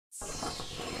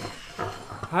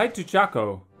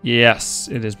Hi2Chaco. Yes,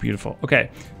 it is beautiful.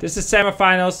 Okay, this is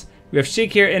semifinals. We have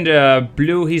Sheik here in the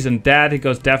blue. He's Undead. He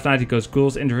goes Death Knight. He goes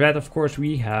Ghouls. In the red, of course,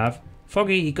 we have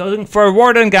Foggy. He's going for a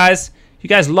Warden, guys. You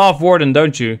guys love Warden,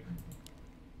 don't you?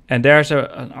 And there's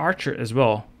an Archer as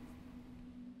well.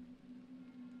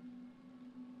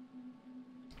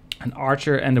 An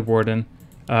Archer and a Warden.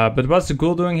 But what's the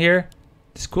Ghoul doing here?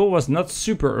 This Ghoul was not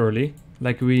super early.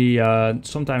 Like we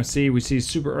sometimes see. We see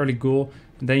super early Ghoul.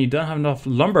 And then you don't have enough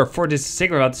lumber for this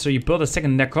cigarette. So you build a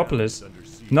second necropolis.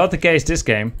 Not the case this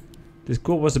game. This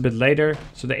Ghoul was a bit later.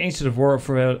 So the Ancient of War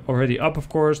already up, of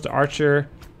course. The Archer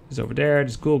is over there.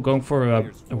 This Ghoul going for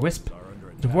a Wisp.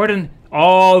 The Warden.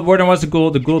 Oh, the Warden was the Ghoul.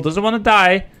 The Ghoul doesn't want to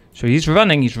die. So he's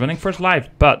running. He's running for his life.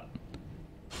 But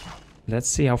let's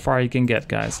see how far he can get,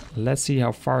 guys. Let's see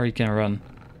how far he can run.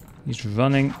 He's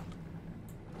running.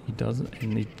 He doesn't.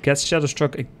 And he gets Shadow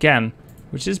Struck again.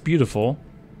 Which is beautiful.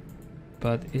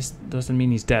 But it doesn't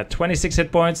mean he's dead. 26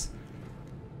 hit points.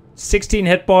 16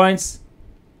 hit points.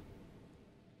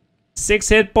 6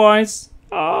 hit points.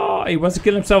 Oh, he wants to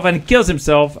kill himself and he kills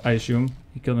himself, I assume.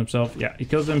 He killed himself. Yeah, he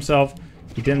kills himself.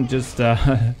 He didn't just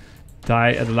die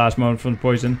at the last moment from the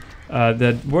poison.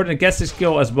 The Warden gets his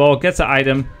kill as well. Gets the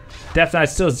item. Death Knight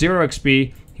still 0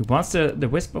 XP. He wants the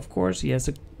Wisp, of course. He has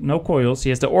no coils. He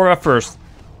has the Aura first.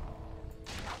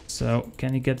 So,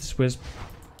 can he get this Wisp?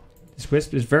 This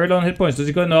Wisp is very low on hit points. Does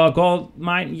he go in the gold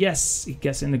mine? Yes, he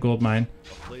gets in the gold mine.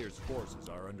 Player's forces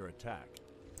are under attack.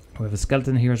 We have a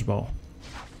skeleton here as well.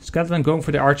 Skeleton going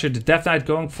for the Archer. The Death Knight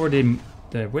going for the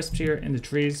Wisps here in the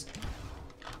trees.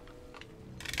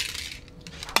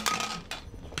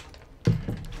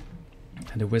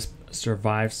 And the Wisp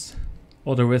survives.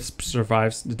 All the Wisp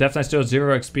survives. The Death Knight still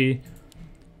 0 XP.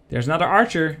 There's another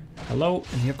Archer. Hello.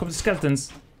 And here come the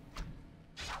skeletons.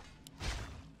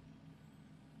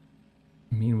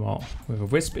 Meanwhile, we have a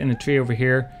Wisp in a tree over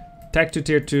here. Tag to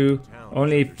tier 2.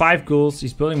 Only 5 ghouls.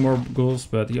 He's building more ghouls,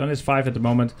 but he only has 5 at the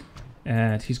moment.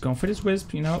 And he's going for this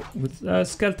Wisp, you know, with a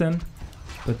skeleton.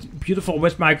 But beautiful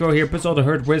Wisp micro here. Puts all the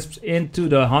hurt Wisps into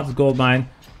the haunted gold mine.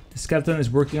 The skeleton is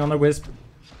working on the Wisp.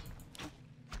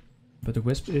 But the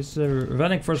Wisp is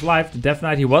running for his life. The Death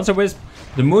Knight, he wants a Wisp.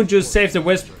 The Moon Juice saves the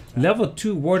Wisp. Level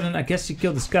 2 Warden. I guess he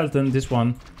killed the skeleton, this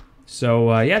one.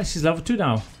 So, yeah, this is level 2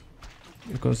 now.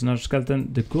 Here goes another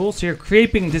skeleton. The ghouls here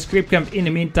creeping this creep camp. In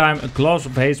the meantime, a Gloves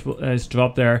of Haste is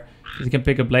dropped there. That you can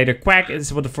pick up later. Quack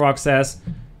is what the frog says.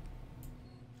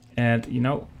 And, you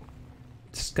know,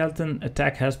 the skeleton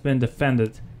attack has been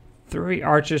defended. 3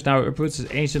 archers. Now it puts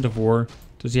his Ancient of War.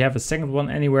 Does he have a second one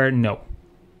anywhere? No.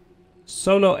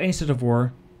 Solo Ancient of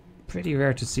War. Pretty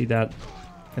rare to see that.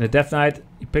 And the Death Knight,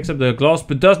 he picks up the gloves,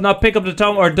 but does not pick up the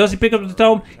tome. Or does he pick up the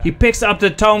tome? He picks up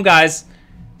the tome, guys.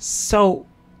 So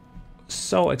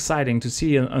exciting to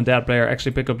see an Undead player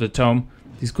actually pick up the tome.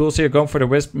 These ghouls here going for the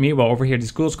Wisp. Meanwhile, over here,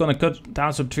 these ghouls gonna cut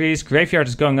down some trees. Graveyard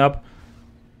is going up.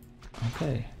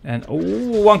 Okay. And,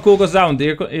 oh, 1 ghoul goes down.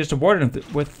 Here's the Warden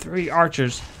with 3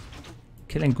 archers.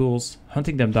 Killing ghouls,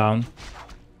 hunting them down.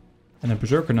 And a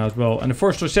Berserker now as well. And the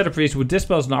Force Shadow Priest who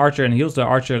dispels an archer and heals the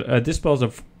archer. Dispels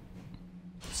a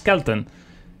skeleton.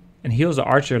 And heals the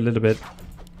archer a little bit.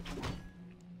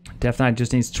 Death Knight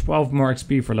just needs 12 more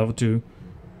XP for level 2.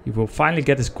 He will finally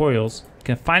get his coils. He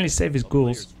can finally save his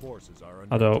ghouls.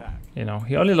 Although, you know,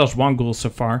 he only lost 1 ghoul so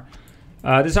far.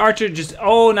 This archer just,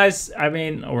 oh, nice. I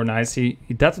mean, or nice. He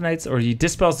detonates or he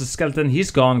dispels the skeleton. He's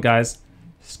gone, guys.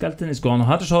 The skeleton is gone.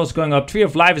 Hunter's Hole is going up. Tree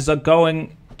of Life is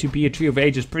going to be a Tree of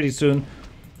Ages pretty soon.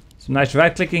 Some nice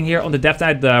right clicking here on the Death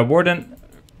Knight. The Warden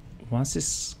wants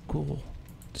this ghoul.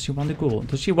 Does she want the ghoul?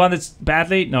 Does she want it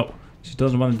badly? No, she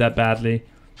doesn't want it that badly.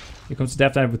 Here comes the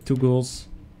Death Knight with 2 ghouls.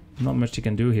 Not much she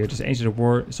can do here. Just Ancient of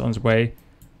War is on his way.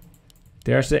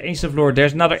 There's the Ancient of Lore.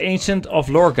 There's another Ancient of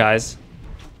Lore, guys.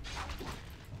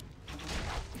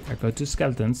 There go 2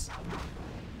 skeletons.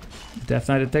 Death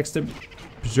Knight attacks the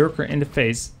Berserker in the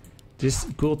face. This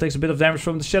ghoul takes a bit of damage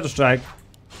from the Shadow Strike.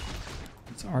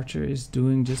 This archer is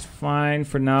doing just fine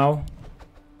for now.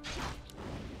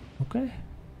 Okay.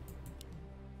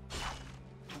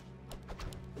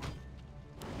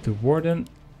 The Warden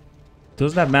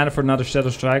doesn't have mana for another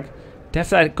Shadow Strike.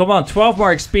 Death Knight, come on, 12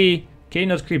 more XP. Can you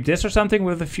not creep this or something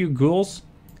with a few ghouls?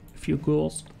 A few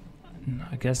ghouls?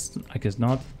 I guess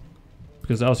not.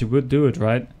 Because else you would do it,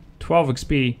 right? 12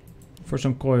 XP for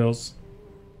some coils.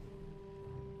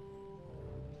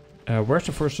 Where's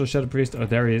the first Shadow Priest? Oh,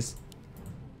 there he is.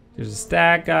 There's a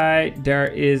stag guy. There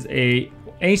is a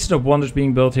Ancient of Wonders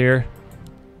being built here.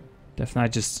 Death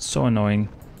Knight just so annoying.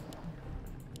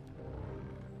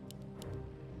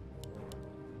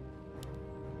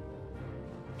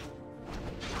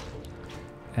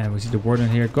 And we see the Warden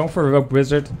here going for a Rogue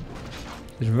Wizard.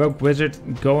 The Rogue Wizard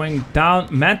going down.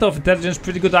 Mantle of Intelligence,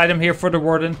 pretty good item here for the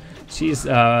Warden. She's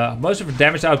most of her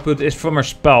damage output is from her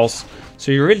spells.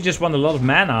 So you really just want a lot of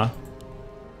mana.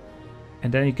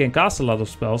 And then you can cast a lot of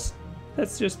spells.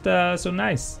 That's just so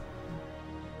nice.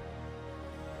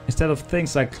 Instead of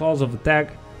things like Claws of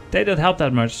Attack, they don't help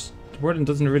that much. The Warden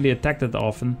doesn't really attack that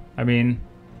often. I mean,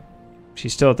 she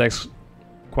still attacks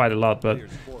quite a lot, but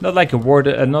not like a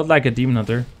Warden, not like a Demon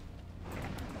Hunter.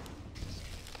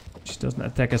 She doesn't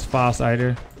attack as fast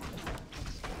either.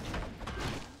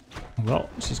 Well,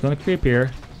 she's gonna creep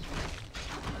here.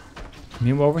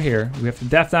 Meanwhile, over here, we have the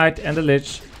Death Knight and the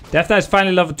Lich. Death Knight is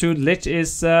finally level 2. Lich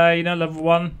is, you know, level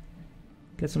 1.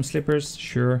 Get some slippers,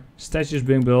 sure. Statues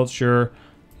being built, sure.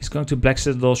 He's going to Black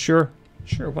Citadel, sure.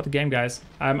 Sure, what a game, guys.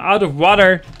 I'm out of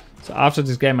water. So after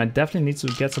this game, I definitely need to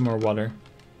get some more water.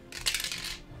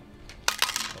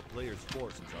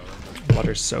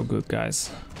 Water's so good,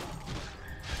 guys.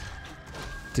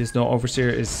 This no Overseer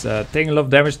is taking a lot of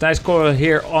damage. Nice coil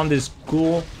here on this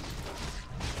ghoul.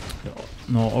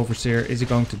 No Overseer. Is he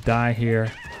going to die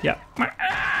here? Yeah.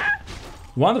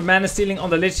 One of mana stealing on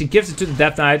the Lich. He gives it to the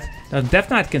Death Knight. Now, the Death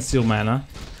Knight can steal mana.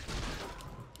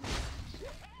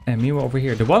 And meanwhile, over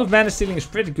here, the one of mana stealing is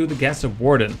pretty good against the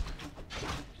Warden.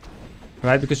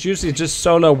 Right? Because usually it's just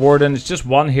solo Warden. It's just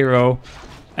one hero.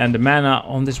 And the mana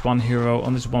on this one hero,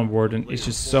 on this one Warden, is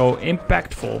just so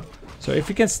impactful. So if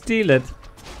you can steal it,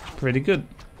 pretty good.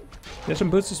 There's some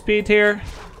boost of speed here.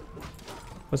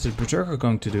 What's this Berserker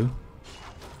going to do?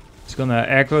 He's gonna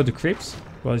aggro the creeps.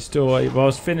 Well, he's still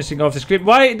was finishing off this creep.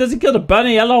 Why does he kill the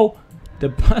bunny? Hello! The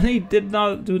bunny did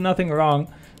not do nothing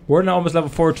wrong. Warden almost level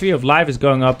 4. Tree of Life is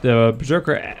going up. The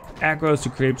Berserker aggroes the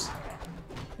creeps.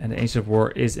 And the Ancient of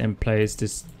War is in place.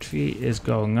 This tree is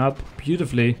going up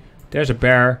beautifully. There's a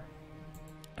bear.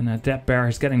 And that bear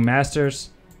is getting masters.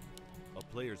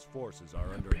 Player's forces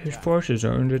are under His forces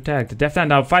are under attack. The Death Knight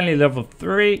now finally level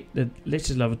 3. The Lich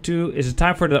is level 2. Is it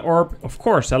time for the orb? Of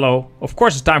course, hello. Of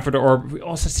course it's time for the orb. We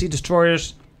also see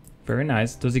destroyers. Very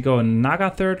nice. Does he go in Naga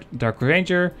third? Dark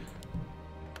Ranger?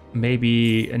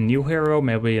 Maybe a new hero?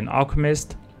 Maybe an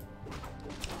Alchemist?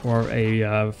 Or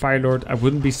a Fire Lord? I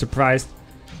wouldn't be surprised.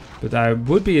 But I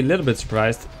would be a little bit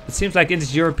surprised. It seems like in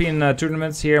these European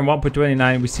tournaments here in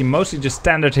 1.29 we see mostly just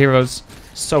standard heroes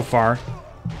so far.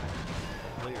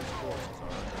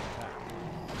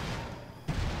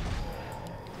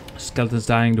 Skeleton's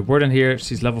dying. The Warden here,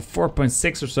 she's level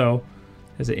 4.6 or so.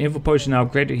 Has an Info Potion now,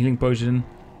 Greater Healing Potion.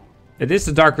 It is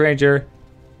the Dark Ranger.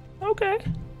 Okay.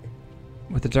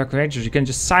 With the Dark Rangers, you can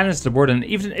just silence the Warden.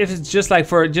 Even if it's just like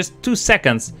for just 2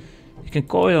 seconds. You can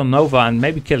coil Nova and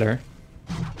maybe kill her.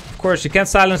 Of course, you can't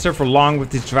silence her for long with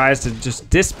these Dryads to just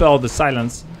dispel the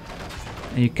silence.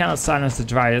 And you cannot silence the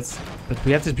Dryads. But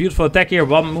we have this beautiful attack here.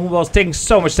 One Moonwall is taking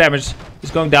so much damage.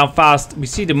 He's going down fast. We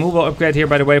see the Moonwall upgrade here,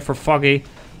 by the way, for Foggy.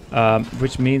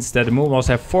 Which means that the Moonwalls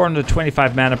have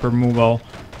 425 mana per Moonwall.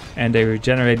 And they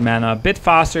regenerate mana a bit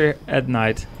faster at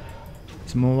night.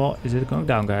 This Moonwall, is it going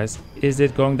down, guys? Is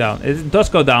it going down? It does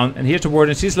go down. And here's the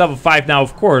Warden. She's level 5 now,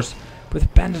 of course. With a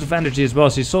Bandit of Energy as well.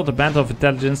 She sold the Bandit of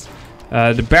Intelligence.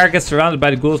 The bear gets surrounded by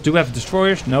the ghouls. Do we have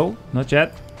destroyers? No, not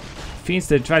yet. Fiends,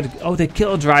 they try to... Oh, they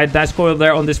kill a Dryad. Nice coil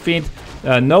there on this Fiend.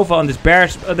 Nova on this bear.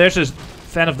 There's a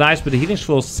Fan of Knives, but the Healing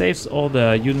Scroll saves all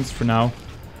the units for now.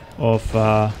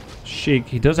 Of Sheik.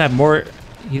 He does have more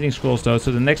Healing Scrolls though,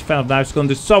 so the next Fan of Knives is going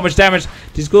to do so much damage.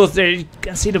 These ghouls there, you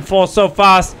can see them fall so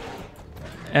fast.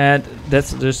 And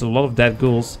there's a lot of dead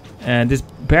ghouls. And this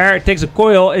bear takes a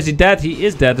coil. Is he dead? He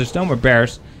is dead. There's no more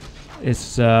bears.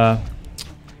 It's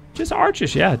just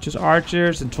archers, yeah. Just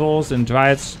archers and trolls and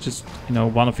dryads. Just, you know,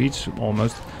 one of each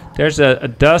almost. There's a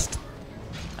dust.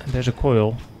 And there's a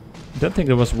coil. I don't think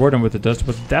there was Warden with the dust,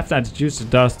 but Death Knight used the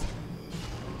dust.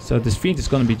 So this Fiend is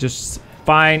going to be just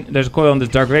fine. There's a coil on this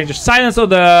Dark Ranger. Silence on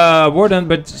the Warden,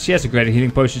 but she has a Greater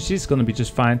Healing Potion. She's going to be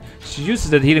just fine. She uses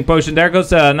that Healing Potion. There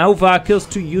goes Nova. Kills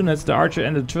 2 units. The Archer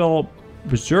and the Troll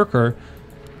Berserker.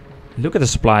 Look at the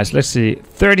supplies. Let's see.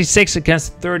 36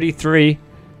 against 33.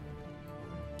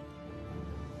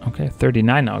 Okay,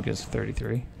 39 now against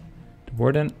 33. The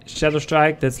Warden. Shadow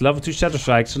Strike. That's level 2 Shadow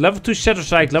Strike. So level 2 Shadow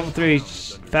Strike. Level 3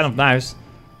 Fan of Knives.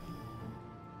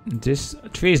 This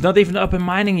tree is not even up in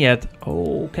mining yet.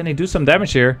 Oh, can he do some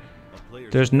damage here?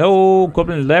 There's no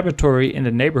Goblin Laboratory in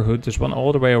the neighborhood. There's one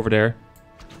all the way over there.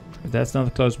 But that's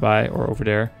not close by or over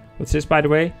there. What's this, by the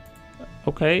way?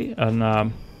 Okay,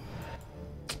 a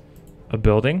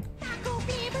building.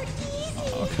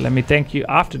 Okay, let me thank you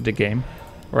after the game.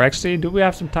 Or actually, do we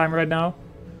have some time right now?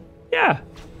 Yeah.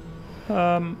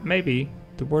 Maybe.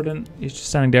 The warden is just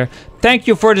standing there. Thank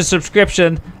you for the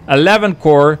subscription. 11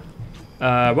 core.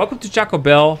 Welcome to Chaco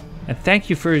Bell. And thank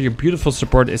you for your beautiful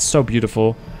support. It's so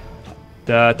beautiful.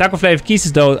 The taco flavor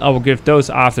keys though, I will give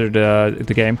those after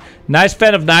the game. Nice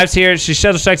fan of knives here. She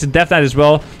shadow strikes the Death Knight as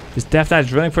well. This Death Knight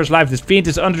is running for his life. This fiend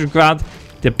is under the ground.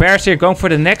 The bears here going for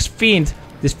the next fiend.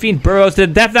 This fiend burrows the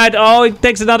Death Knight. Oh, he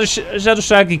takes another shadow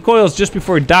strike. He coils just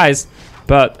before he dies.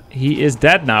 But he is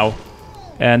dead now.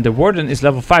 And the warden is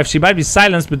level 5. She might be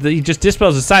silenced, but he just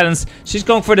dispels the silence. She's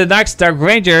going for the next Dark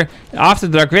Ranger. After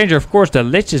the Dark Ranger, of course, the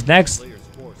Lich is next.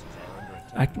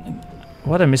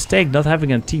 What a mistake not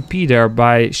having a TP there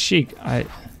by Sheik. I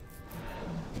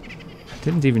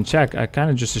didn't even check. I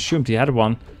kind of just assumed he had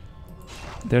one.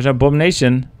 There's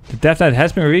Abomination. The Death Knight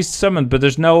has been re-summoned, but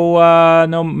there's no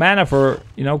no mana for,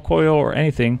 you know, coil or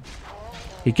anything.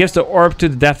 He gives the orb to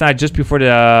the Death Knight just before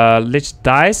the Lich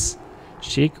dies.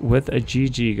 Sheik with a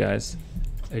GG, guys.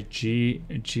 A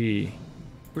GG.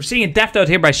 We're seeing a Death Note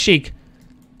here by Sheik.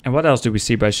 And what else do we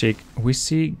see by Sheik? We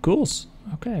see ghouls.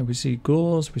 Okay, we see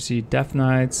ghouls. We see Death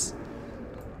Knights.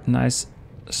 Nice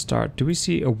start. Do we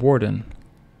see a warden?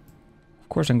 Of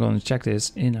course, I'm going to check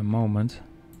this in a moment.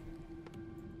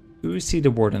 Do we see the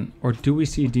warden? Or do we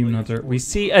see a Demon Hunter? We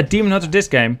see a Demon Hunter this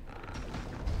game.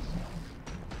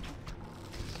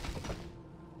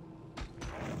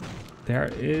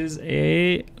 There is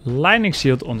a lightning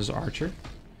shield on this archer.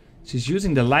 She's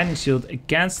using the lightning shield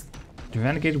against the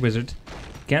renegade wizard,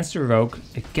 against the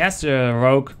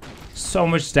rogue, So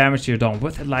much damage here done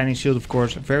with the lightning shield, of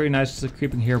course. Very nice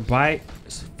creeping here by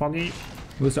Foggy.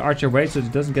 Moves the archer away so he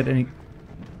doesn't get any.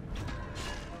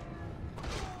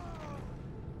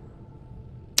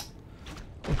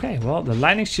 Okay, well, the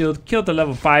lightning shield killed the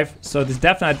level 5. So this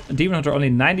Death Knight Demon Hunter only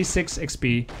 96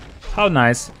 XP. How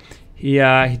nice. He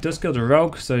does kill the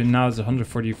rogue, so now it's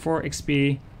 144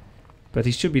 XP. But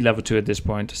he should be level 2 at this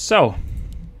point. So,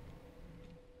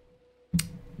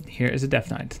 here is a Death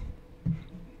Knight.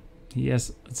 He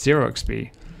has 0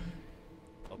 XP.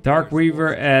 Dark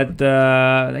Weaver at...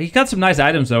 he got some nice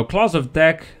items though. Claws of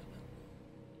Attack.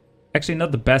 Actually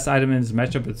not the best item in this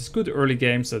matchup, but it's good early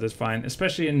game, so that's fine.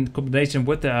 Especially in combination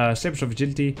with the Sabers of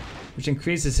Agility, which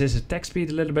increases his attack speed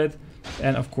a little bit.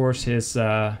 And of course his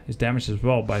damage as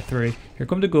well by 3. Here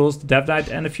come the ghouls, the Death Knight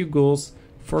and a few ghouls.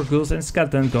 4 ghouls and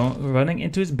skeleton running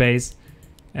into his base.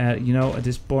 You know, at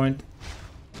this point,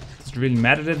 does it really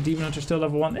matter that Demon Hunter is still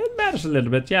level 1? It matters a little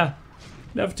bit, yeah.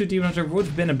 Level 2 Demon Hunter would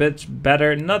have been a bit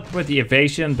better, not with the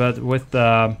evasion, but with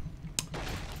the...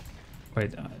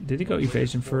 Wait, did he go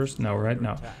evasion first? No, right?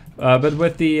 No. But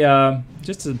with the,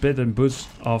 just a bit of boost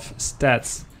of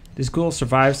stats. This ghoul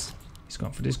survives. He's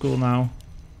going for this ghoul now.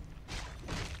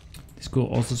 This ghoul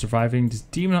also surviving. This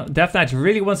Demon Death Knight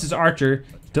really wants his archer.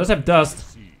 He does have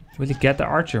dust. Will he get the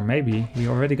archer? Maybe. He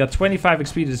already got 25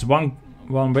 XP. This one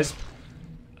wisp.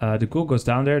 The ghoul goes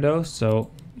down there though. So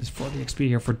there's 40 XP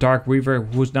here for Dark Weaver,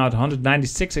 who's now at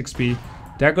 196 XP.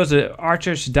 There goes the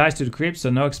archer. She dies to the creep, so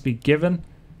no XP given.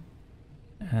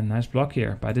 And nice block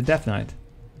here by the Death Knight.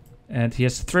 And he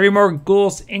has 3 more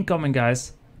ghouls incoming,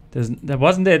 guys. That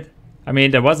wasn't it. I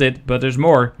mean, that was it, but there's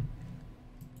more.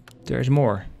 There's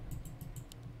more.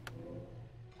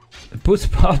 The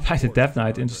boost spot by the Death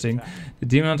Knight, interesting. The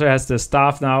Demon Hunter has the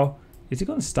staff now. Is he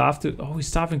going to staff to... Oh, he's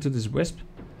staffing to this wisp.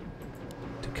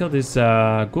 To kill this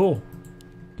ghoul.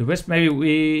 The wisp,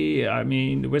 maybe I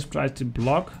mean, the wisp tries to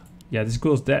block. Yeah, this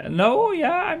ghoul's dead. No,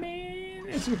 yeah, I mean,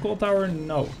 it's a cold tower.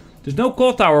 No. There's no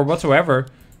cold tower whatsoever.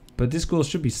 But this ghoul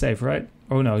should be safe, right?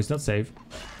 Oh no, he's not safe.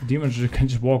 The Demon Hunter can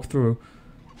just walk through.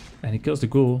 And he kills the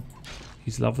ghoul.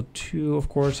 He's level 2, of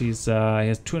course. He has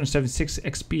 276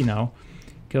 XP now.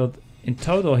 Killed in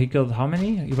total, he killed how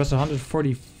many? He was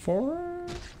 144?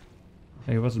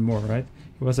 He wasn't more, right?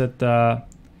 He was at I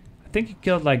think he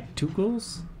killed like 2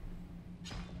 ghouls?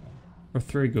 Or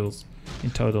 3 ghouls in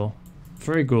total.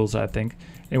 3 ghouls, I think.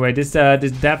 Anyway, this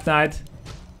Death Knight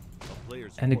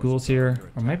and the ghouls here.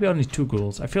 Or maybe only 2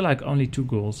 ghouls. I feel like only 2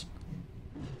 ghouls.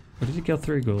 Or did he kill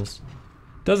 3 ghouls?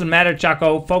 Doesn't matter,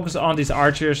 Chaco. Focus on these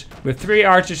archers. With 3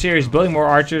 archers here, he's building more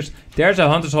archers. There's a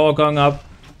Hunter's Hall going up.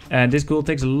 And this ghoul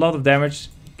takes a lot of damage.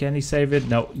 Can he save it?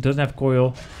 No, doesn't have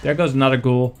coil. There goes another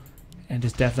ghoul. And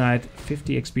this Death Knight,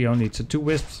 50 XP only. So 2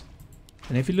 wisps.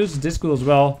 And if he loses this ghoul as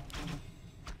well,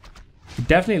 he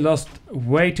definitely lost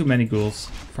way too many ghouls.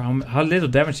 For how little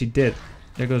damage he did.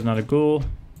 There goes another ghoul.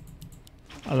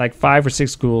 Like 5 or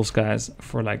 6 ghouls, guys,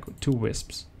 for like 2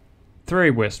 wisps.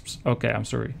 3 wisps. Okay, I'm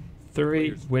sorry.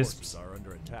 3 wisps.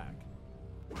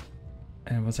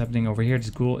 And what's happening over here?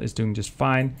 This ghoul is doing just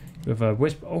fine. We have a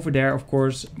wisp over there, of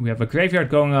course. We have a graveyard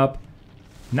going up.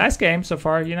 Nice game so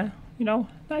far, you know,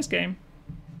 nice game.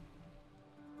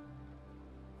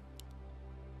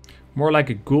 More like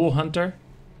a ghoul hunter.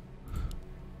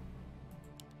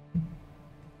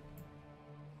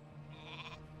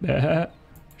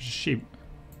 Sheep.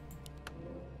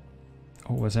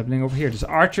 Oh, what's happening over here? This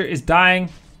archer is dying.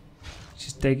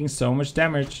 She's taking so much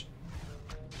damage.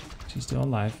 She's still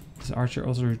alive. This archer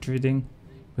also retreating.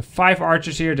 With 5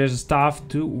 archers here, there's a staff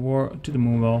to the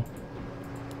moonwell.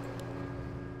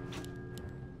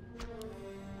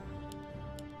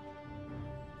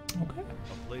 Okay.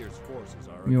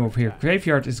 Move over here.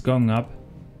 Graveyard is going up.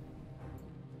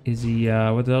 Is he,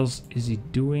 what else is he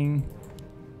doing?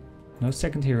 No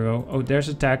second hero. Oh, there's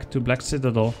attack to Black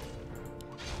Citadel.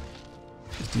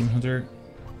 This Demon Hunter.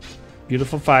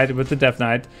 Beautiful fight with the Death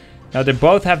Knight. Now they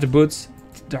both have the boots.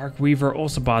 Dark Weaver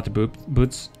also bought the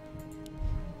boots.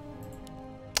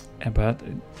 But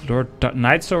Lord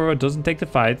Night Sorrow doesn't take the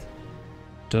fight.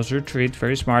 Does retreat.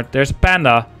 Very smart. There's a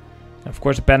panda. Of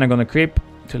course, a panda gonna creep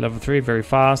to level 3 very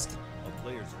fast. A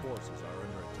player's forces are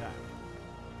under attack.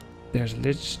 There's a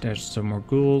Lich. There's some more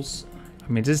ghouls.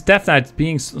 I mean, this Death Knight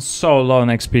being so low on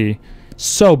XP,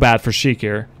 so bad for Sheik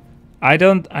here. I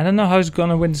don't know how he's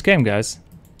gonna win this game, guys.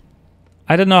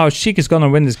 I don't know how Sheik is gonna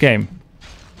win this game.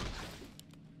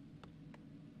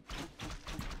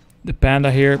 The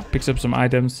panda here picks up some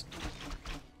items.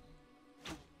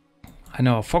 I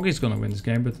know how Foggy's gonna win this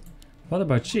game, but what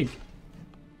about Sheik?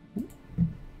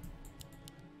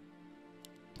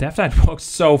 Death Knight walks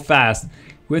so fast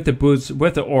with the boots,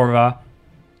 with the aura.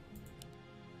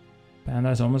 Panda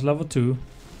is almost level 2.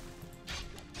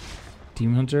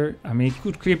 Demon Hunter. I mean, he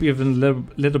could creep even a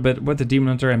little bit with the Demon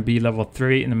Hunter and be level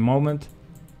 3 in a moment.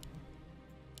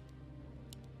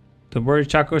 Don't worry,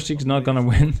 Chaco, Sheik's not gonna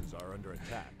win.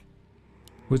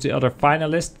 Who's the other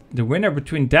finalist? The winner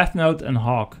between Death Note and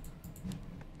Hawk.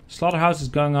 Slaughterhouse is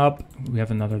going up. We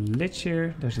have another Lich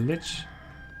here. There's a Lich.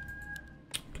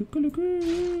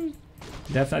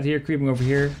 Death Knight here, creeping over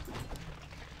here.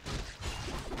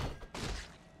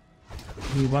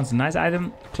 He wants a nice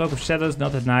item. Cloak of Shadows,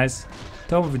 not that nice.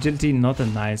 Tome of Agility, not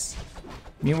that nice.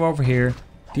 Meanwhile over here,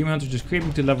 Demon Hunter just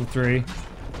creeping to level 3.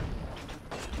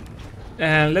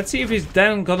 And let's see if he's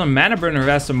then gonna mana burn or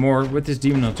rest some more with this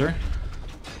Demon Hunter.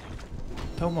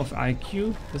 Tome of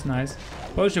IQ, that's nice.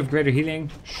 Potion of Greater Healing,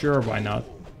 sure, why not?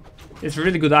 It's a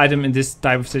really good item in this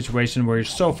type of situation where you're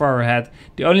so far ahead.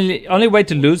 The only way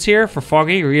to lose here for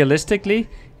Foggy, realistically,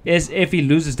 is if he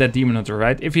loses that Demon Hunter,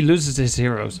 right? If he loses his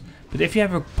heroes. But if you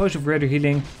have a Potion of Greater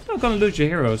Healing, you're not gonna lose your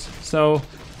heroes. So,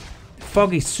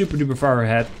 Foggy's super duper far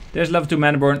ahead. There's level 2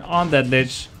 Mana Burn on that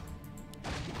Lich.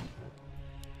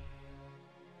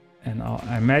 And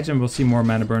I imagine we'll see more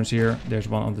Mana Burns here. There's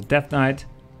one on the Death Knight.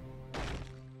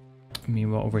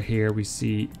 Meanwhile, over here we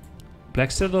see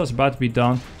Black Citadel is about to be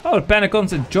done. Oh, the Panda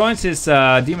comes and joins his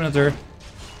Demon Hunter.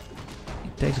 He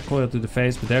takes a coil to the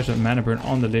face, but there's a Mana Burn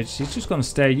on the Lich. He's just gonna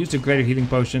stay, use the Greater Healing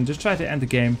Potion, just try to end the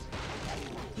game.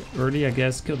 Early, I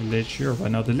guess. Kill the Lich, sure, why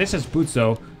not? The Lich has boots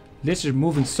though. Lich is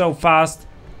moving so fast.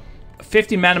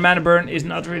 50 mana burn is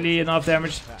not really enough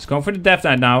damage. He's going for the Death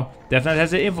Knight now. Death Knight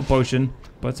has the Info Potion.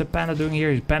 What's the Panda doing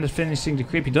here? His Panda's finishing the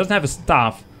creep. He doesn't have a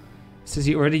staff. Since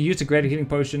he already used a Greater Healing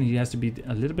Potion, he has to be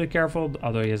a little bit careful.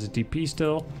 Although he has a DP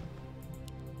still.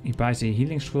 He buys a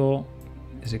Healing Scroll.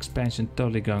 His expansion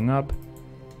totally going up.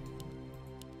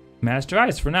 Mass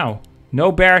Dryads for now.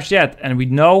 No bears yet. And we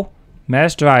know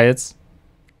Mass Dryads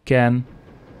can,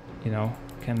 you know,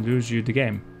 can lose you the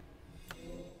game.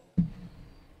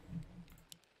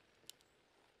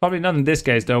 Probably not in this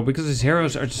case though, because his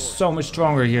heroes are just so much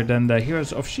stronger here than the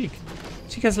heroes of Sheik.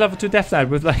 Sheik has level 2 Death Knight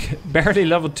with like barely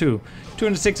level 2.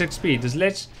 206 XP. This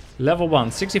Lich, level 1,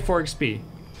 64 XP.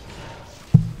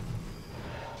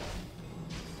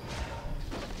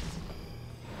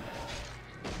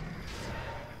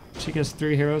 Sheik has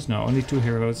 3 heroes? No, only 2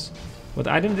 heroes. What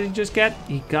item did he just get?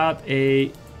 He got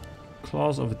a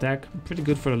Claws of Attack. Pretty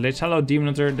good for the Lich. Hello, Demon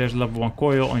Hunter. There's a level 1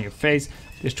 coil on your face.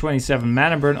 There's 27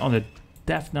 mana burn on the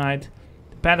Death Knight.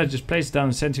 The Panda just places down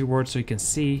the sentry ward so he can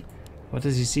see. What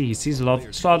does he see? He sees a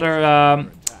lot. Slaughter,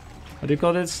 what do you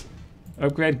call this?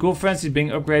 Upgrade. Ghoul Frenzy is being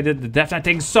upgraded. The Death Knight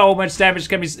taking so much damage.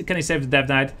 Can he save the Death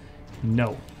Knight?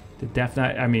 No. The Death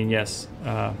Knight, I mean, yes.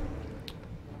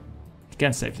 He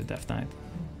can save the Death Knight.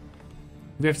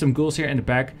 We have some ghouls here in the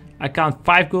back. I count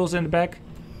 5 ghouls in the back.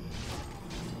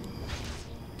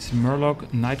 This Murloc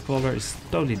Nightcrawler is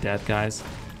totally dead, guys.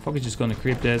 Foggy's just gonna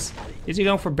creep this. Is he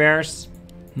going for bears?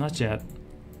 Not yet.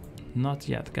 Not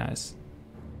yet, guys.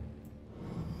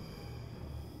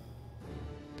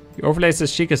 The overlay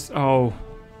says Sheik is... Oh.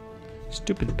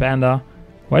 Stupid Panda.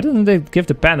 Why didn't they give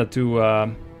the Panda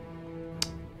to...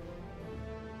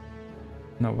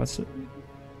 No,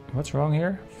 what's wrong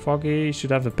here? Foggy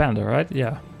should have the Panda, right?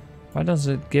 Yeah. Why does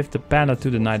it give the panda to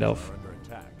the night elf? Are under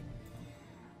attack.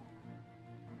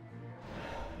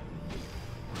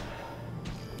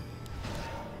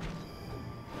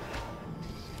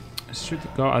 It should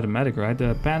go automatic, right?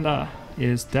 The panda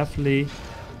is definitely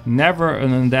never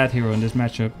an undead hero in this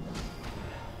matchup.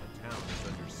 The town is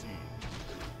under siege.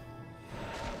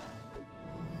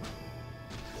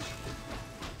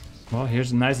 Well,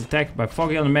 here's a nice attack by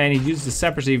Foggy on the main. He uses the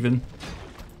Sappers even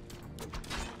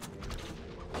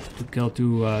to kill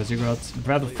two Ziggurats.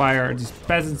 Breath of Fire. These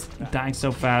peasants dying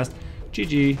so fast.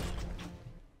 GG.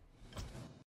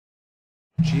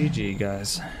 GG,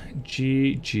 guys.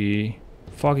 GG.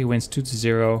 Foggy wins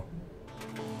 2-0.